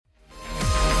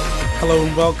Hello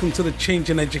and welcome to the Change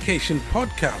in Education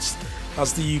podcast.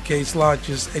 As the UK's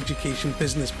largest education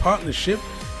business partnership,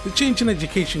 the Change in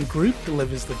Education Group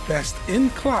delivers the best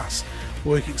in-class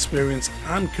work experience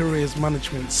and careers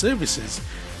management services.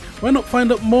 Why not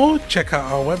find out more? Check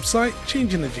out our website,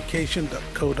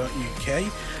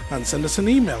 changeineducation.co.uk, and send us an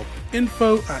email,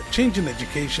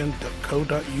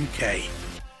 info@changeineducation.co.uk.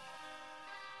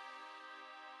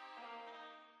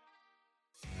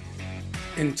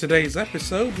 In today's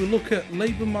episode, we look at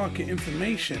labour market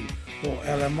information, or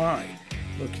LMI,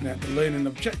 looking at the learning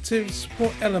objectives,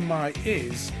 what LMI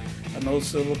is, and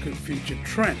also look at future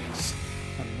trends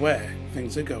and where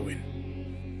things are going.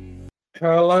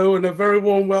 Hello and a very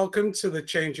warm welcome to the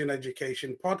Change in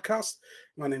Education podcast.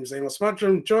 My name is Amos Madra.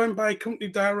 I'm joined by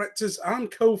company directors and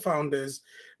co-founders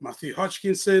Matthew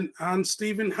Hodgkinson and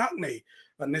Stephen Hackney.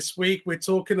 And this week we're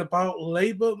talking about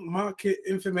labour market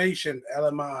information,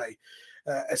 LMI.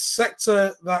 A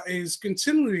sector that is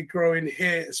continually growing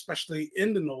here, especially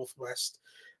in the Northwest,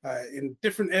 in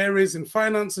different areas in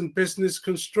finance and business,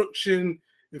 construction,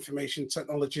 information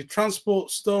technology,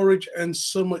 transport, storage, and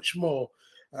so much more.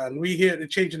 And we here at the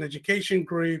Change in Education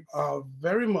Group are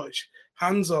very much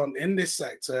hands-on in this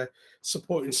sector,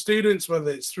 supporting students, whether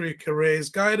it's through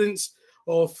careers guidance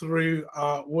or through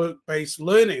our work-based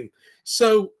learning.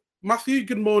 So, Matthew,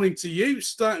 good morning to you.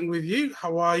 Starting with you,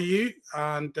 how are you?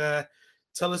 And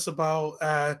tell us about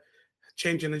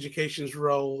Change in Education's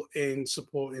role in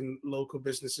supporting local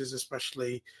businesses,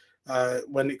 especially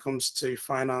when it comes to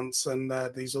finance and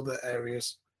these other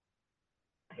areas.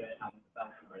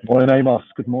 Morning, Amos.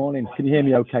 Good morning. Can you hear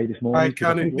me okay this morning? I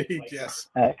can indeed, yes.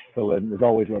 Excellent. There's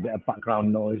always a little bit of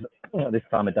background noise. At this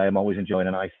time of day, I'm always enjoying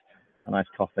a nice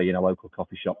coffee in a local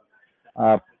coffee shop.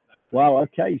 Wow,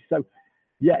 okay. So,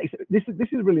 yeah, this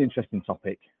is a really interesting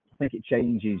topic. I think it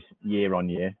changes year on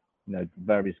year. You know,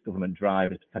 various government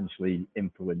drivers potentially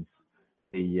influence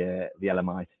the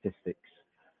LMI statistics.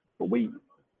 But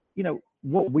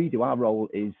what we do, our role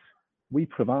is we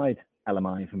provide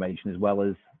LMI information as well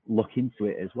as look into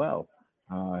it as well.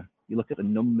 You look at the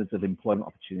numbers of employment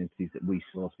opportunities that we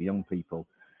source for young people.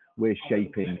 We're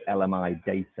shaping LMI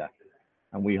data,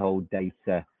 and we hold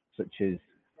data such as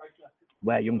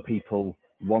where young people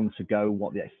want to go,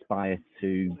 what they aspire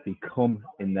to become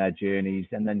in their journeys,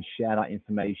 and then share that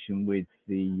information with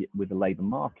the labour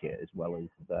market as well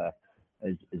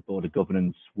as board of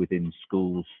governance within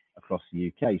schools across the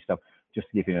UK. So just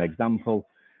to give you an example,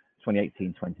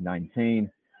 2018,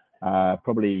 2019,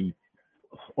 probably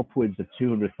upwards of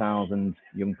 200,000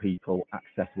 young people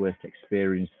access work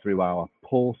experience through our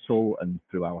portal and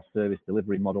through our service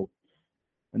delivery model.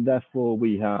 And therefore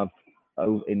we have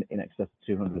in excess of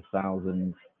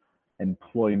 200,000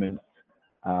 employment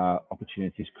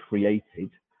opportunities created,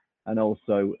 and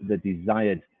also the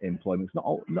desired employment.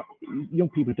 Young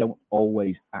people don't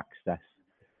always access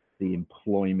the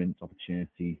employment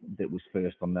opportunity that was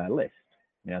first on their list.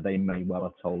 You know, they may well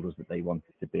have told us that they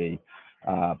wanted to be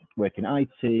work in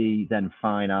IT, then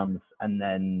finance, and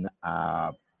then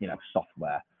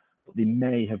software. But they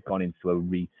may have gone into a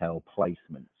retail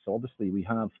placement. So obviously we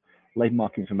have labour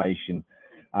market information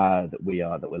that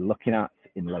we're looking at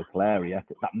in the local area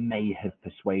that may have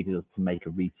persuaded us to make a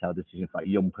retail decision for a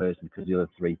young person, because the other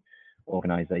three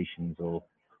organisations or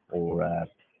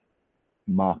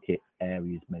market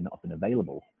areas may not have been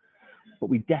available. But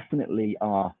we definitely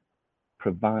are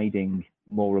providing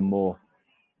more and more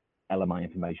LMI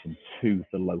information to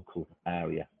the local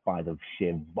area by the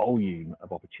sheer volume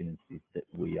of opportunities that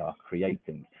we are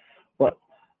creating. But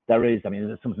there's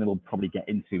something that we'll probably get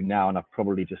into now, and I've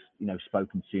probably just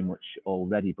spoken too much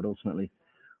already, but ultimately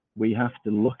we have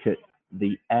to look at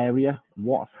the area,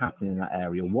 what's happening in that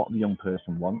area, what the young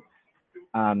person wants,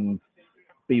 and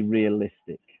be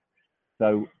realistic.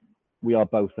 So we are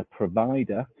both a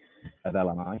provider of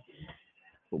LMI,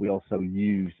 but we also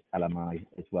use LMI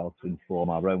as well to inform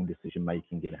our own decision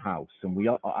making in-house. And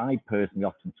I personally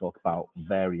often talk about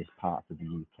various parts of the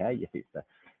UK.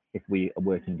 If we are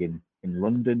working in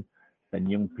London, then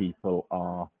young people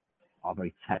are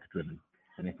very tech driven.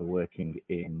 And if we're working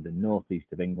in the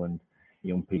northeast of England,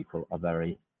 young people are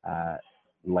very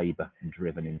labour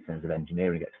driven in terms of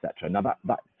engineering, etc. Now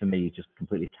that to me is just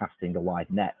completely casting a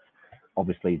wide net.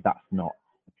 Obviously that's not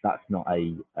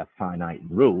a finite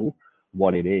rule.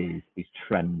 What it is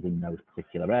trends in those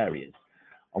particular areas.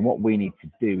 And what we need to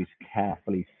do is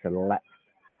carefully select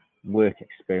work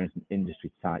experience and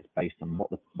industry types based on what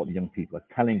the young people are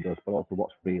telling us, but also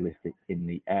what's realistic in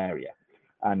the area.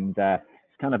 And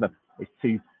it's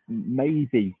two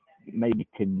maybe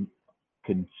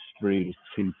construed as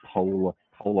two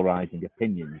polarizing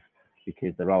opinions.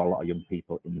 because there are a lot of young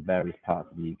people in various parts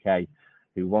of the UK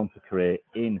who want a career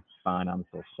in finance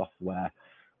or software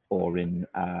or in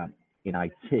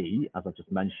IT, as I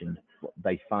just mentioned, but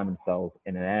they find themselves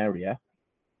in an area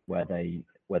where they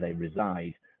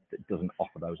reside that doesn't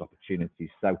offer those opportunities.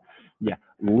 So yeah,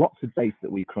 lots of data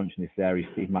that we crunch in this area.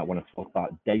 Steve might want to talk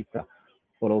about data,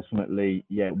 but ultimately,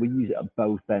 yeah, we use it at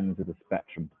both ends of the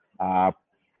spectrum.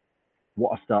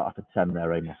 What a start after 10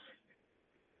 there, Amos.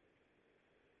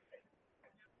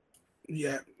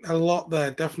 Yeah, a lot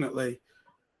there, definitely.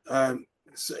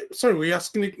 Sorry, were you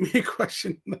asking me a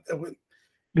question?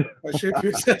 I sure if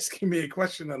you was asking me a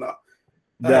question or not.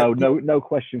 No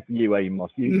question for you,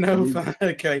 Amos.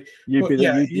 Okay. You be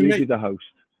the host.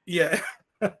 Yeah,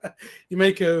 you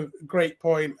make a great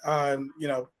point.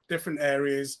 Different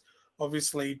areas,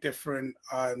 obviously different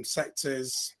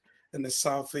sectors. In the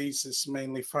southeast, it's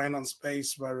mainly finance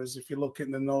based, whereas if you look in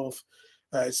the north,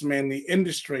 it's mainly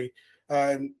industry.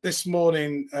 This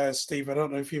morning, Steve, I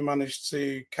don't know if you managed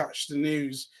to catch the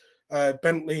news.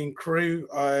 Bentley and Crew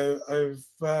have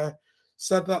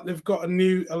said that they've got a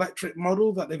new electric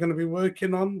model that they're going to be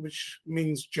working on, which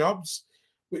means jobs,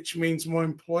 which means more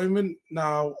employment.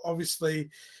 Now, obviously,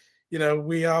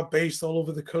 we are based all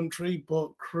over the country,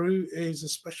 but Crew is a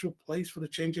special place for the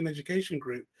Changing Education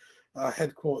Group.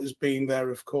 Headquarters being there,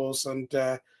 of course, and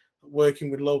working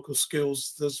with local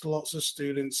schools. There's lots of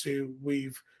students who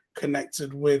we've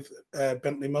connected with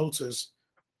Bentley Motors.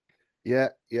 Yeah,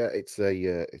 it's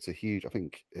a huge. I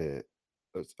think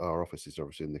our office is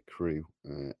obviously in the Crew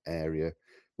area,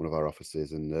 one of our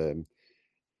offices, and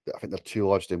I think the two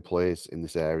largest employers in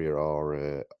this area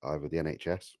are either the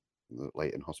NHS, the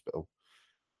Leighton Hospital,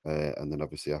 and then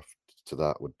obviously after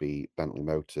that would be Bentley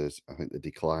Motors. I think the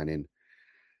declining,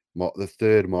 the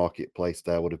third marketplace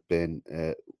there would have been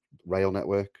rail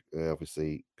network,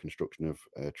 obviously construction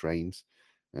of trains.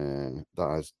 That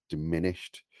has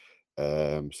diminished.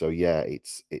 So yeah,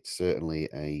 it's certainly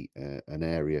an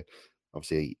area.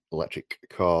 Obviously, electric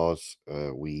cars.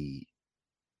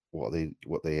 What they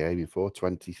aiming for?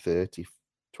 2030,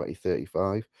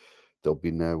 2035. There'll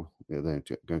be no, they're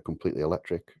going completely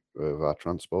electric of our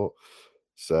transport.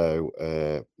 So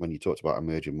when you talked about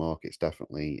emerging markets,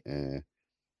 definitely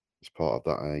as part of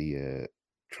that,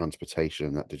 transportation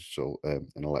and that digital and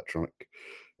electronic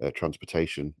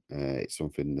transportation, it's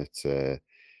something that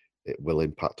it will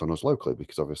impact on us locally,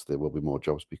 because obviously there will be more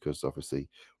jobs, because obviously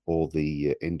all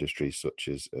the industries such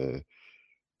as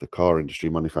the car industry,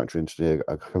 manufacturing industry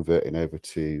are converting over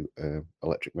to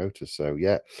electric motors. So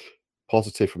yeah,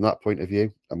 positive from that point of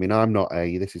view. I mean, I'm not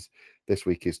a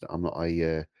I'm not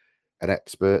a an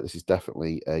expert. This is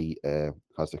definitely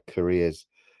has a careers.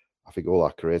 I think all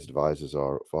our careers advisors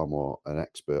are far more an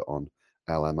expert on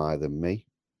LMI than me.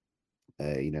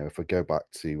 If I go back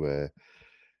to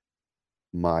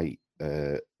my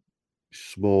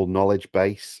small knowledge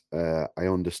base, I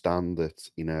understand that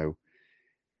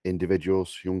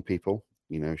individuals, young people,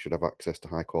 should have access to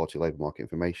high quality labour market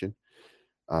information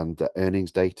and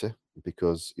earnings data,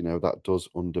 because that does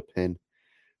underpin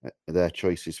their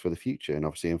choices for the future and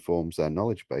obviously informs their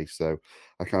knowledge base. So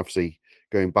I can obviously,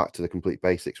 going back to the complete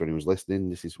basics when anyone's listening,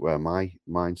 this is where my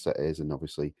mindset is, and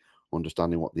obviously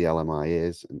understanding what the LMI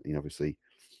is, and obviously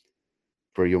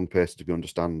for a young person to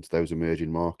understand those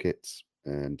emerging markets,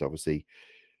 and obviously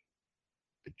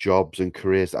jobs and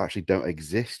careers that actually don't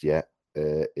exist yet,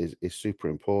 is super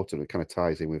important. It kind of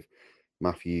ties in with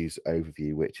Matthew's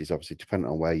overview, which is obviously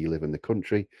dependent on where you live in the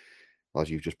country. As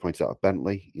you've just pointed out, at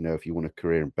Bentley, if you want a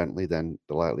career in Bentley, then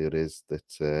the likelihood is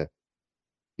that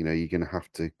you're going to have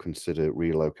to consider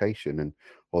relocation. And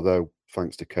although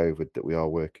thanks to COVID that we are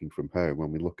working from home,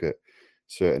 when we look at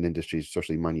certain industries,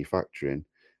 especially manufacturing,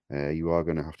 you are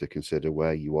going to have to consider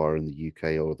where you are in the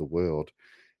UK or the world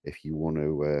if you want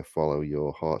to follow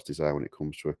your heart's desire when it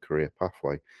comes to a career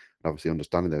pathway. And obviously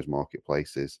understanding those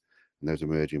marketplaces and those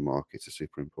emerging markets are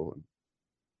super important.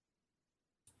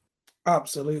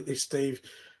 Absolutely, Steve.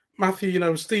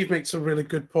 Matthew, Steve makes a really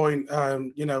good point.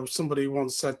 Somebody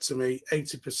once said to me,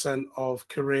 80% of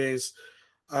careers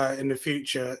in the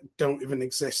future don't even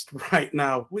exist right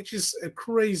now, which is a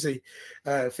crazy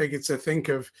figure to think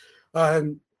of.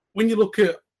 When you look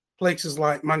at places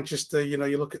like Manchester, you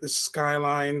look at the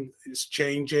skyline, it's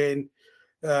changing.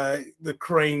 The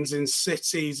cranes in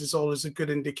cities is always a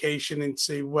good indication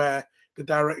into where the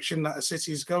direction that a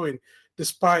city is going,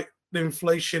 despite the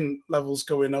inflation levels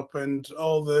going up and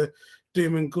all the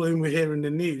doom and gloom we hear in the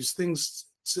news. Things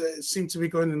seem to be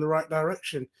going in the right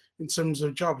direction in terms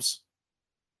of jobs.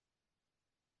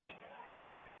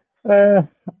 I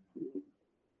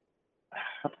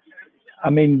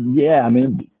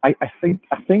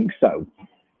think so.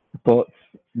 But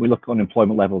we look at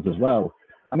unemployment levels as well.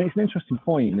 I mean, it's an interesting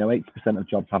point. 80% of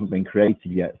jobs haven't been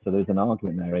created yet. So there's an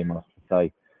argument there, Amos, to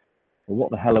say, well,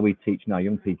 what the hell are we teaching our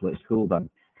young people at school then?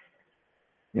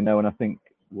 And I think,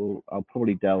 well, I'll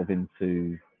probably delve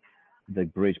into the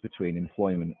bridge between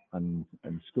employment and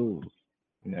schools.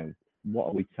 What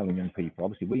are we telling young people?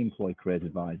 Obviously, we employ careers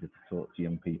advisors to talk to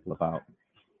young people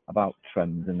about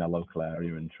trends in their local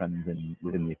area and trends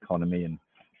within the economy and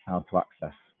how to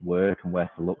access work and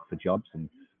where to look for jobs and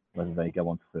whether they go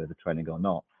on to further training or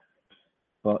not.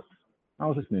 But I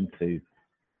was listening to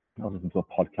a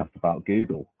podcast about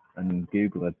Google, and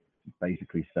Google are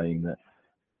basically saying that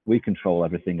we control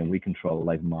everything and we control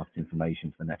labour market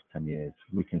information for the next 10 years.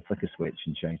 We can flick a switch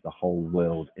and change the whole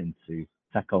world into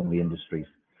tech-only industries.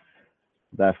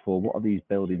 Therefore, what are these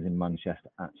buildings in Manchester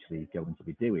actually going to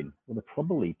be doing? Well, they're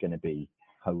probably going to be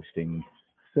hosting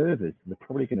servers. They're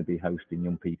probably going to be hosting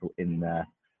young people in there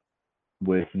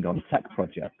working on tech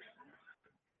projects.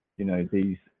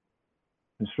 These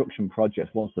construction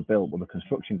projects, once they're built, well, the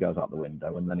construction goes out the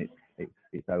window and then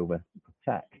it's over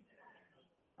for tech.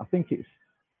 I think is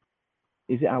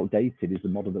it outdated? Is the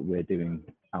model that we're doing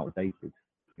outdated?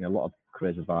 A lot of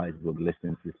careers advisors will be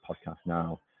listening to this podcast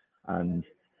now, and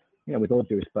with all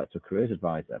due respect to a careers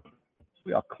advisor,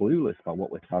 we are clueless about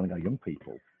what we're telling our young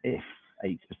people if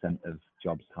 8% of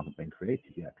jobs haven't been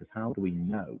created yet. Because how do we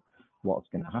know what's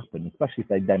going to happen, especially if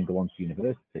they then go on to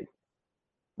university?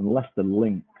 Unless the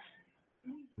links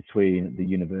between the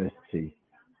university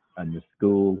and the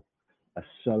school are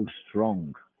so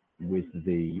strong with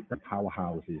the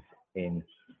powerhouses in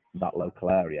that local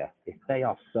area, if they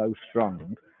are so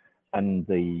strong and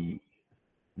the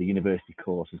university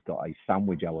course has got a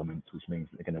sandwich element, which means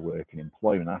that they're going to work in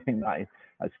employment. I think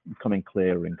that's becoming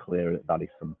clearer and clearer that is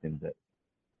something that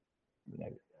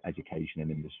education and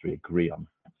industry agree on.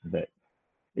 That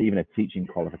even a teaching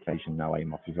qualification now,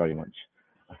 Amos, is very much,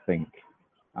 I think,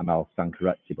 and I'll stand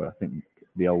corrected, but I think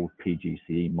the old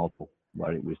PGCE model,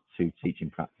 where it was 2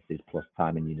 teaching practices plus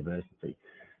time in university,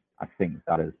 I think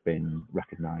that has been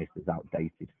recognised as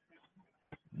outdated.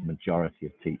 The majority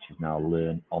of teachers now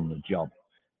learn on the job.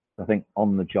 I think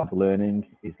on-the-job learning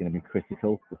is going to be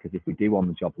critical, because if we do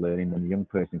on-the-job learning, then the young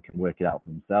person can work it out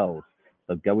for themselves.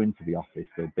 They'll go into the office,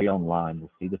 they'll be online, they'll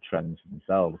see the trends for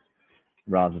themselves,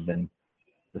 rather than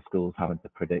the schools having to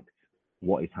predict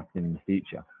what is happening in the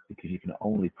future, because you can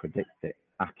only predict it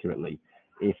accurately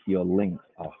if your links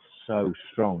are so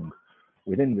strong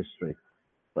with industry.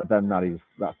 But then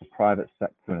that's a private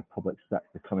sector and a public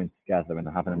sector coming together and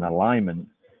having an alignment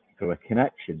through a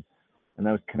connection, and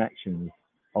those connections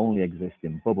only exist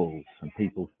in bubbles, and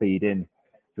people feed in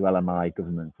to LMI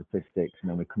government statistics, and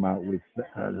then we come out with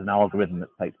an algorithm that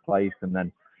takes place, and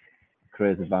then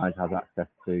careers advisor has access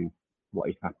to what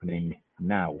is happening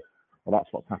now. Well,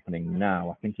 that's what's happening now.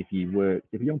 I think if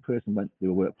a young person went to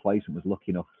do a workplace and was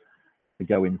lucky enough to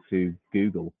go into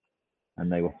Google, and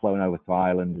they were flown over to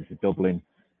Ireland and to Dublin,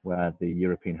 where the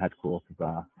European headquarters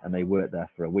are, and they worked there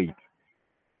for a week,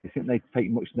 do you think they'd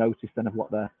take much notice then of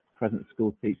what their present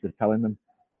school teachers are telling them?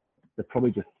 They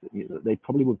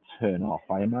probably would turn off.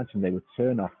 I imagine they would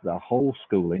turn off their whole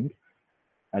schooling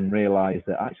and realise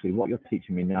that actually what you're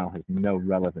teaching me now has no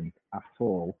relevance at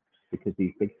all, because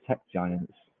these big tech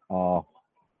giants are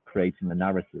creating the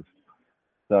narrative.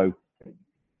 So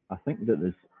I think that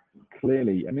there's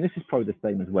clearly, I mean, this is probably the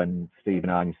same as when Steve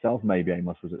and I and yourself, maybe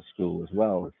Amos, was at school as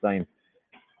well. The same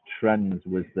trends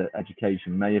was that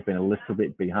education may have been a little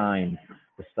bit behind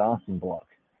the starting block,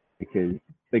 because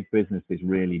big businesses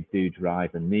really do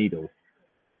drive the needle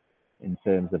in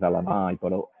terms of LMI.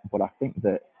 But I think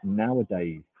that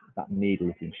nowadays that needle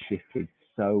has been shifted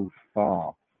so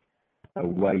far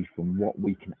away from what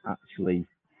we can actually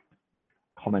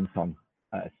comment on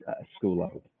at a school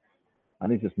level.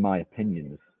 And it's just my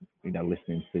opinions,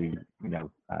 listening to,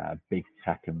 big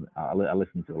tech, and I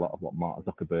listen to a lot of what Mark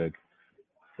Zuckerberg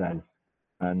says.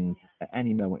 And at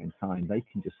any moment in time, they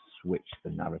can just switch the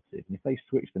narrative. And if they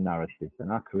switch the narrative, then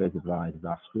our careers advisors,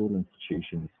 our school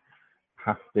institutions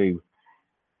have to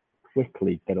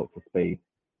quickly get up to speed.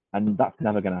 And that's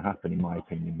never going to happen, in my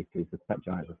opinion, because the tech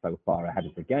giants are so far ahead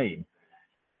of the game.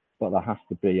 But there has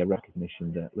to be a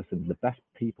recognition that, listen, the best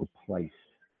people placed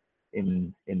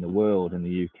in the world, in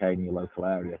the UK, in your local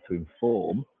area, to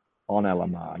inform on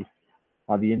LMI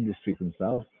are the industries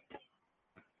themselves.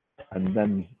 And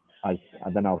then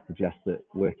I'll suggest that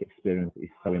work experience is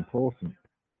so important.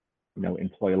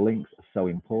 Employer links are so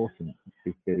important,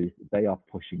 because they are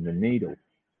pushing the needle.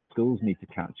 Schools need to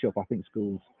catch up. I think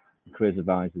schools and careers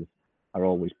advisors are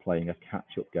always playing a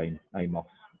catch-up game, Amos,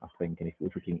 I think. And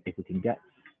if we can get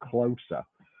closer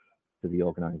to the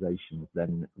organisations,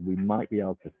 then we might be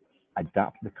able to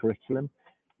adapt the curriculum,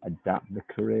 adapt the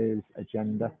careers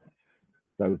agenda,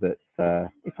 so that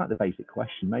it's like the basic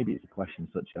question. Maybe it's a question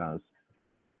such as,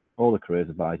 all the careers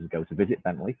advisors go to visit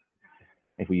Bentley.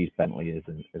 If we use Bentley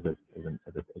as a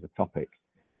topic,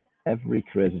 every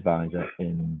careers advisor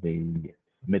in the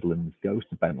Midlands goes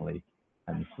to Bentley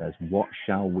and says, what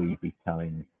shall we be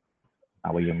telling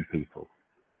our young people?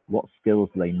 What skills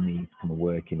do they need to come and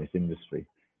work in this industry?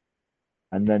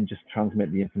 And then just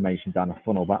transmit the information down a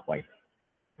funnel that way.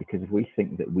 Because if we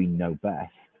think that we know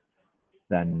best,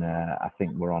 then I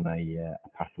think we're on a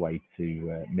pathway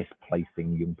to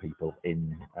misplacing young people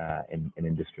in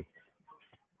industry.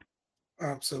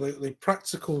 Absolutely,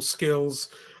 practical skills,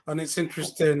 and it's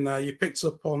interesting. You picked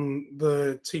up on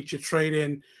the teacher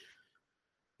training,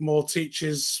 more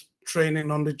teachers training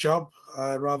on the job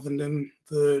rather than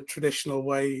the traditional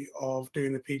way of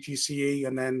doing the PGCE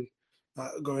and then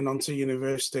going on to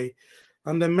university.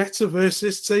 And the metaverse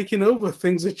is taking over.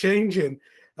 Things are changing.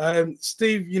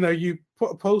 Steve, you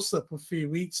put a post up a few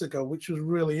weeks ago, which was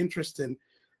really interesting.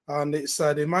 And it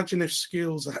said, imagine if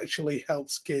schools actually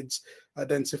helped kids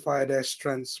identify their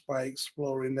strengths by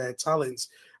exploring their talents.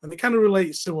 And it kind of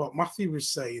relates to what Matthew was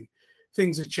saying.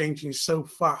 Things are changing so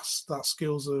fast that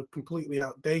skills are completely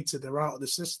outdated. They're out of the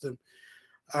system.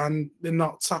 And they're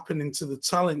not tapping into the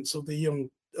talents of the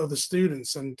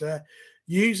students and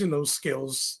using those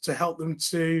skills to help them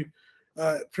to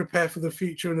prepare for the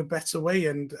future in a better way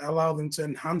and allow them to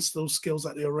enhance those skills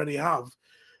that they already have,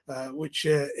 which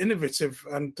are innovative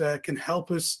and can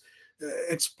help us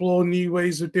explore new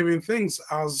ways of doing things,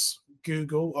 as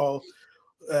Google or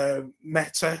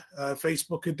Meta,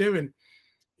 Facebook are doing.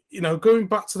 Going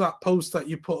back to that post that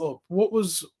you put up, what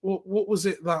was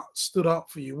it that stood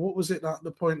out for you? What was it that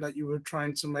the point that you were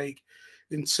trying to make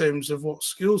in terms of what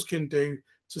schools can do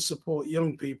to support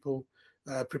young people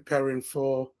preparing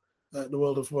for the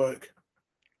world of work?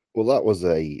 Well, that was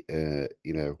it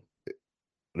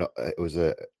was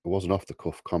an off the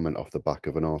cuff comment off the back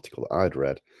of an article that I'd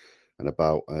read, and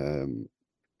about a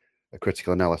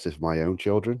critical analysis of my own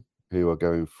children who are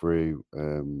going through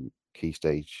key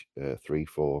stage 3,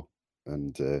 4,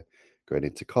 and going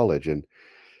into college. And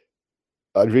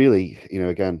I'd really,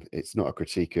 again, it's not a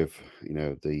critique of,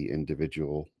 the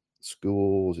individual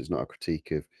schools. It's not a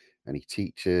critique of any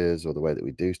teachers or the way that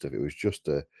we do stuff. It was just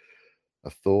a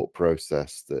thought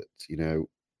process that,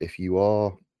 if you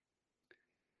are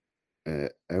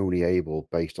only able,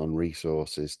 based on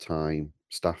resources, time,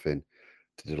 staffing,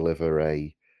 to deliver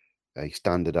a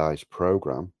standardized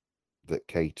program that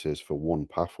caters for one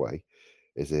pathway,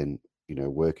 is in,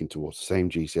 working towards the same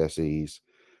GCSEs,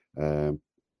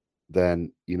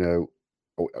 then, I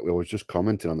was just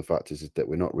commenting on the fact is that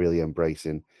we're not really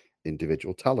embracing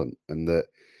individual talent, and that,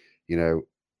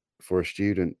 for a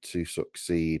student to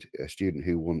succeed, a student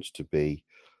who wants to be,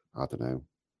 I don't know,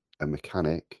 a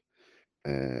mechanic,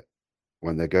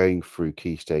 when they're going through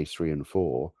key stage 3 and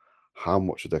 4, how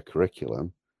much of their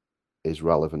curriculum is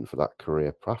relevant for that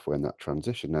career pathway and that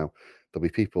transition? Now, there'll be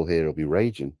people here who'll be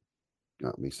raging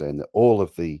at me saying that all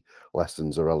of the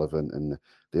lessons are relevant and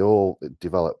they all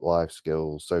develop life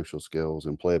skills, social skills,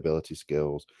 employability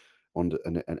skills, and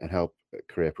help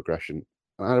career progression.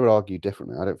 And I would argue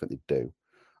differently. I don't think they do.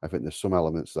 I think there's some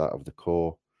elements of the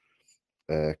core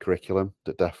curriculum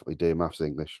that definitely do: maths,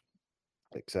 English,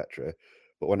 etc.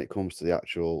 But when it comes to the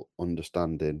actual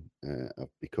understanding of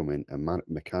becoming a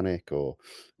mechanic, or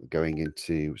going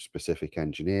into specific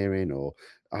engineering, or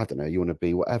I don't know, you want to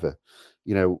be whatever,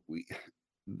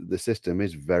 the system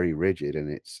is very rigid in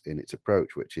its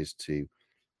approach, which is to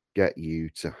get you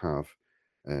to have,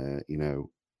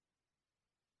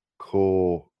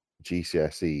 core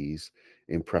GCSEs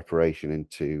in preparation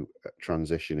into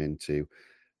transition into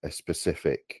a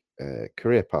specific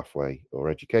career pathway or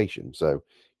education. So,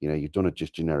 you've done a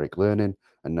just generic learning,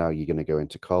 and now you're going to go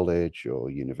into college or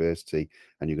university,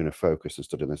 and you're going to focus and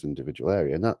study in this individual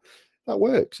area. And that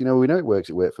works. We know it works.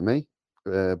 It worked for me.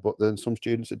 But then some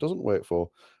students it doesn't work for.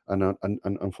 And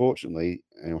unfortunately,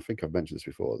 I think I've mentioned this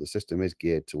before, the system is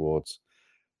geared towards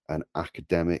an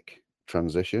academic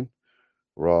transition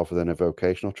rather than a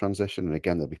vocational transition. And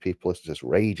again, there'll be people just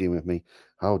raging with me.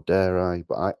 How dare I?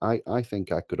 But I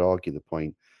think I could argue the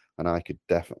point, and I could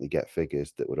definitely get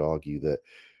figures that would argue that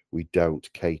we don't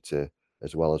cater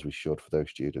as well as we should for those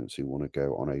students who want to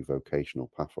go on a vocational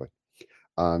pathway.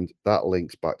 And that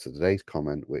links back to today's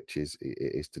comment, which is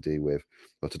to do with,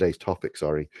 or today's topic,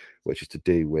 sorry, which is to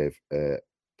do with the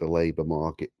labour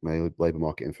market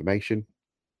information.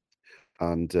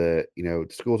 And the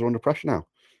schools are under pressure now.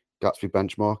 Gatsby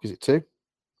benchmark, is it 2?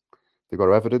 They've got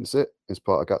to evidence it as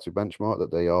part of Gatsby benchmark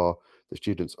that they are the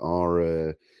students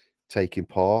are taking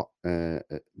part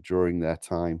during their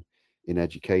time in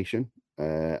education.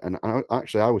 And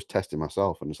I was testing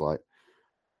myself and it's like,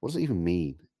 what does it even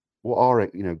mean? What are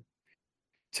it,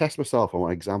 test myself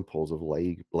on examples of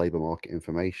labor market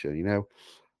information.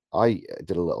 I I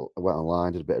went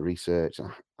online, did a bit of research,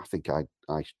 and I think I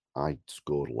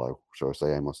scored low. Shall I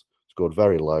say, Amos? Scored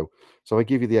very low. So I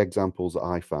give you the examples that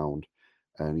I found,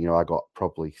 and I got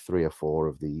probably 3 or 4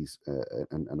 of these,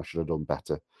 and I should have done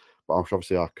better. But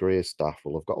obviously, our career staff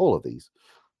will have got all of these.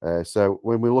 So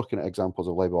when we're looking at examples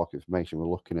of labour market information, we're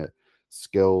looking at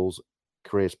skills,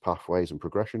 careers pathways, and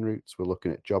progression routes. We're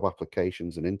looking at job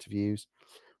applications and interviews.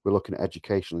 We're looking at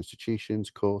educational institutions,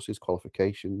 courses,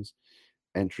 qualifications,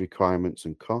 entry requirements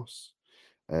and costs.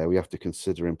 We have to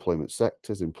consider employment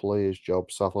sectors, employers,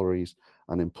 job salaries,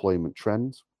 and employment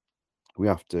trends. We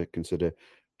have to consider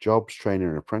jobs, training,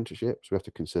 and apprenticeships. We have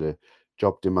to consider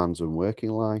job demands and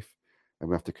working life. And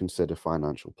we have to consider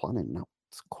financial planning. Now,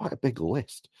 it's quite a big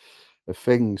list of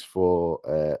things for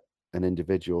an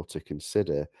individual to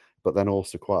consider, but then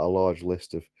also quite a large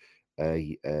list of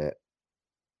a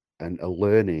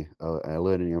learning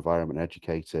environment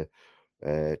educator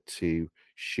to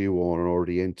shoehorn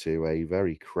already into a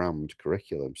very crammed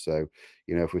curriculum. So,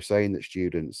 if we're saying that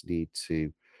students need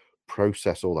to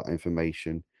process all that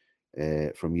information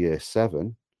from year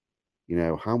 7,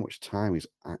 how much time is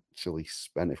actually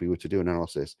spent? If we were to do an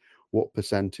analysis, what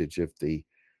percentage of the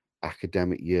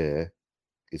academic year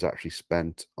is actually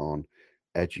spent on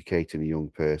educating a young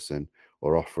person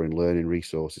or offering learning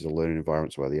resources or learning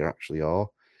environments where they actually are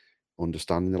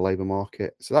understanding the labour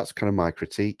market? So that's kind of my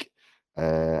critique.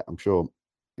 I'm sure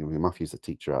Matthew's the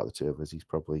teacher out of the two of us. He's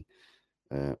probably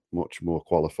much more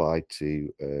qualified to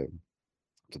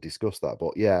discuss that.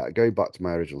 But yeah, going back to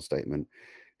my original statement,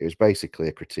 it was basically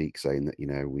a critique saying that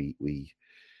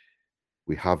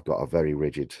we have got a very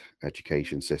rigid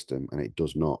education system, and it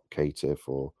does not cater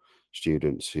for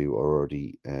students who are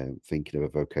already thinking of a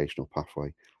vocational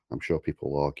pathway. I'm sure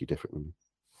people will argue differently.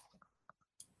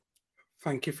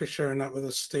 Thank you for sharing that with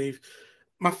us, Steve.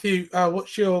 Matthew,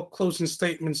 what's your closing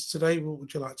statements today? What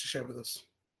would you like to share with us?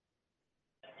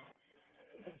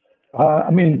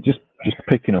 I mean, just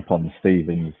picking up on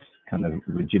Stephen's kind of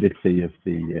rigidity of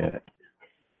the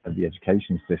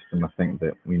education system. I think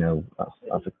that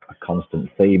that's a constant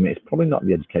theme. It's probably not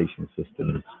the education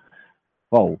system's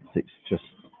fault. It's just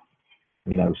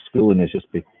schooling is just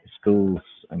schools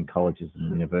and colleges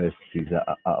and universities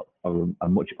are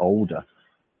much older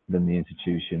than the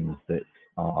institutions that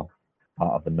are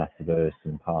part of the metaverse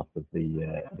and part of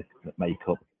that make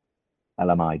up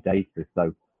LMI data.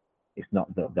 So it's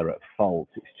not that they're at fault,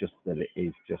 it's just that it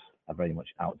is just a very much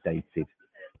outdated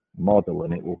model,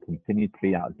 and it will continue to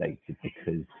be outdated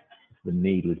because the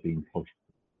needle is being pushed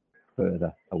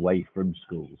further away from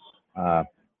schools.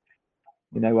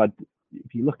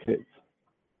 If you look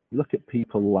at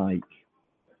people like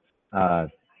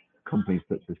companies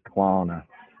such as Klarna,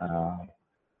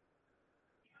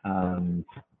 and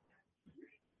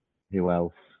who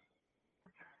else?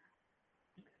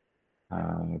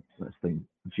 Let's think,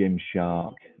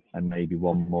 Gymshark, and maybe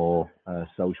one more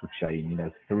social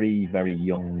chain. 3 very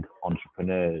young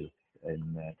entrepreneurs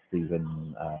in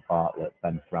Stephen Bartlett,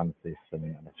 Ben Francis, and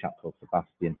a chap called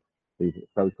Sebastian, who's at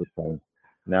social chain.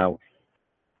 Now,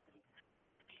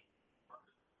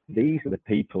 these are the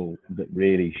people that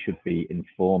really should be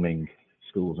informing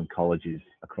schools and colleges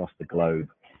across the globe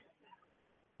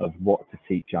of what to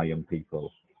teach our young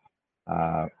people,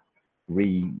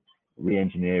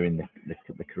 re-engineering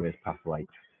the careers pathway,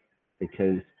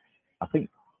 because I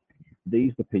think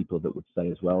these are the people that would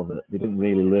say as well that they didn't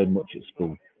really learn much at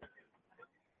school,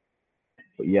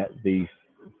 but yet these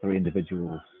 3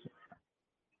 individuals,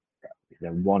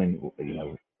 they're one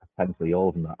in, potentially all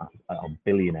of them are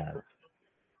billionaires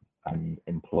and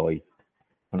employ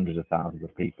hundreds of thousands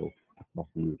of people across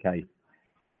the UK,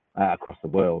 across the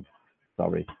world,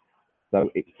 sorry.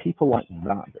 So it's people like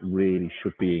that really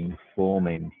should be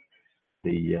informing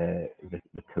the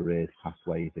careers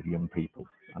pathways of young people.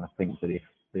 And I think that if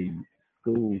the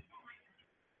schools,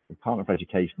 the Department of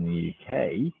Education in the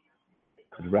UK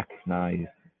could recognise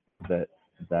that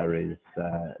there is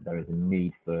a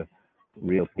need for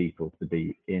real people to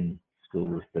be in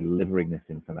schools delivering this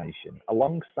information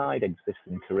alongside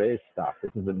existing careers staff.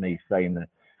 This isn't me saying that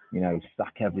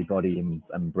sack everybody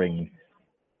and bring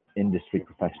industry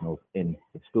professionals in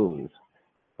the schools,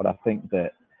 but I think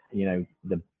that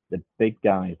the big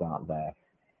guys out there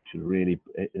should really,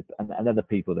 and they're the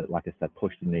people that, like I said,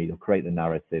 push the needle, create the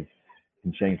narrative,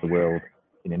 can change the world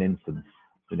in an instant.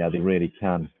 They really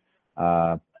can.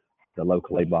 the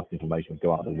local labour market information would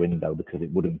go out the window because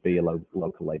it wouldn't be a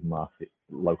local labour market.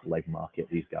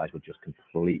 These guys would just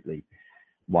completely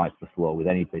wipe the floor with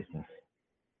any business.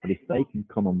 But if they can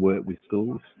come and work with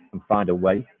schools and find a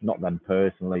way, not them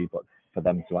personally, but for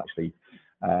them to actually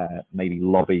maybe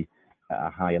lobby at a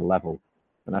higher level,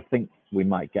 then I think we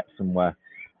might get somewhere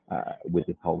with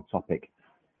this whole topic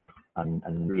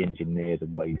and re-engineer the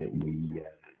way that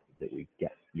we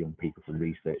get young people to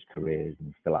research careers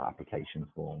and fill out application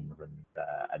forms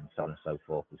and so on and so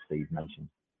forth, as Steve mentioned.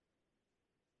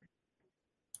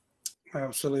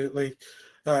 Absolutely.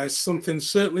 Something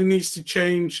certainly needs to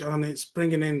change, and it's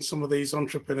bringing in some of these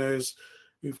entrepreneurs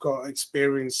who've got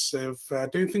experience of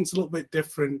doing things a little bit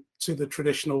different to the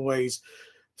traditional ways.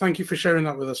 Thank you for sharing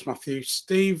that with us, Matthew.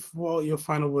 Steve, what are your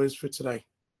final words for today?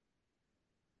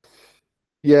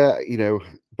 Yeah,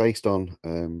 based on,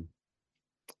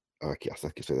 I guess I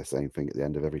could say the same thing at the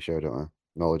end of every show, don't I?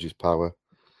 Knowledge is power.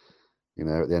 At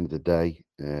the end of the day,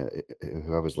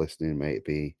 whoever's listening, may it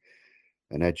be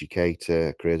an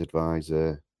educator, careers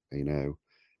advisor,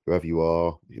 whoever you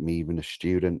are, even a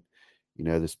student,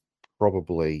 there's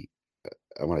probably,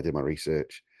 when I did my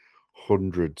research,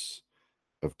 hundreds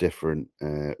of different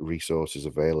resources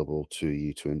available to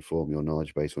you to inform your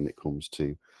knowledge base when it comes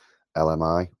to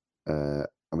LMI. The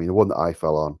one that I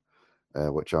fell on,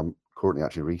 which I'm currently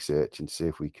actually researching to see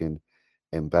if we can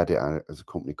embed it as a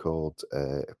company called,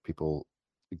 people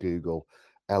Google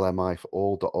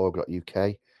lmiforall.org.uk,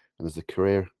 and there's a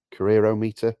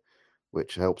careerometer,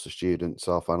 which helps a student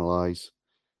self-analyze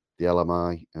the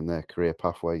LMI and their career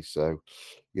pathways. So,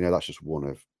 that's just one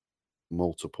of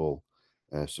multiple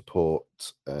support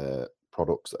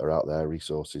products that are out there,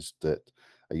 resources that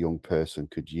a young person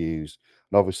could use.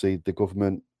 And obviously the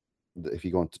government, if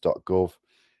you go onto .gov,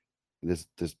 there's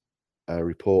a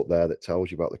report there that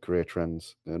tells you about the career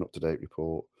trends, an up-to-date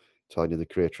report telling you the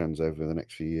career trends over the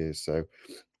next few years. So,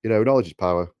 knowledge is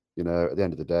power. At the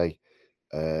end of the day,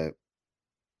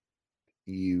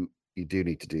 you do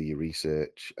need to do your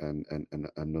research and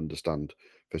understand,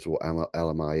 first of all, what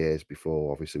LMI is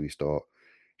before obviously we start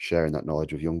sharing that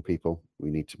knowledge with young people. We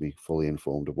need to be fully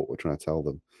informed of what we're trying to tell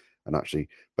them, and actually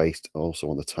based also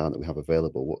on the time that we have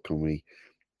available, what can we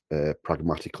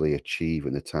pragmatically achieve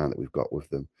in the time that we've got with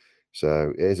them.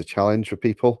 So it is a challenge for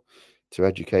people to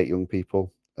educate young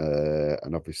people,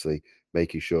 and obviously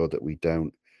making sure that we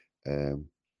don't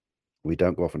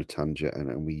go off on a tangent,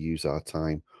 and we use our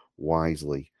time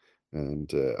wisely.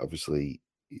 And obviously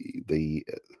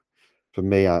for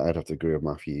me, I'd have to agree with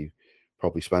Matthew.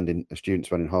 Probably a student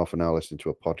spending half an hour listening to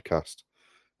a podcast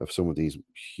of some of these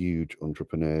huge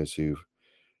entrepreneurs who've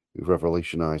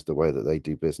revolutionized the way that they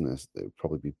do business, it would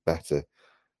probably be better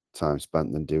time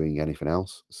spent than doing anything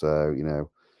else. So,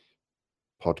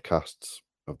 podcasts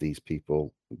of these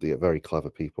people, they are very clever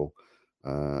people,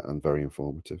 and very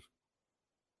informative.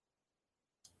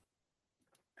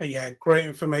 Yeah, great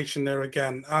information there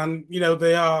again. And,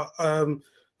 there are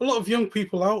a lot of young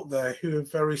people out there who are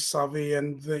very savvy,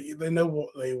 and they know what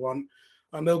they want,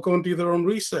 and they'll go and do their own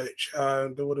research.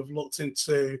 They would have looked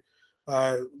into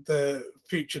the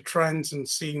future trends and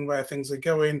seen where things are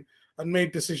going and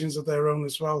made decisions of their own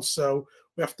as well. So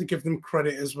we have to give them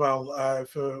credit as well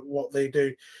for what they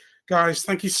do. Guys,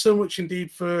 thank you so much indeed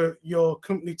for your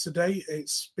company today.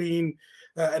 It's been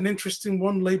an interesting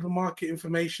one, labour market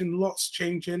information, lots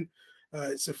changing.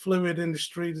 It's a fluid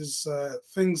industry. There's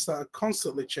things that are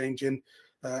constantly changing,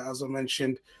 as I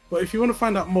mentioned. But if you want to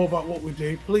find out more about what we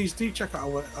do, please do check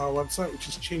out our website, which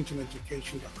is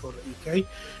changeineducation.co.uk.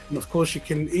 And of course, you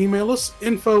can email us,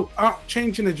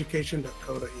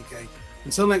 info@changeineducation.co.uk.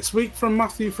 Until next week, from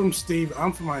Matthew, from Steve,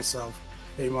 and from myself,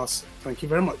 Amos, thank you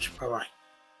very much. Bye-bye.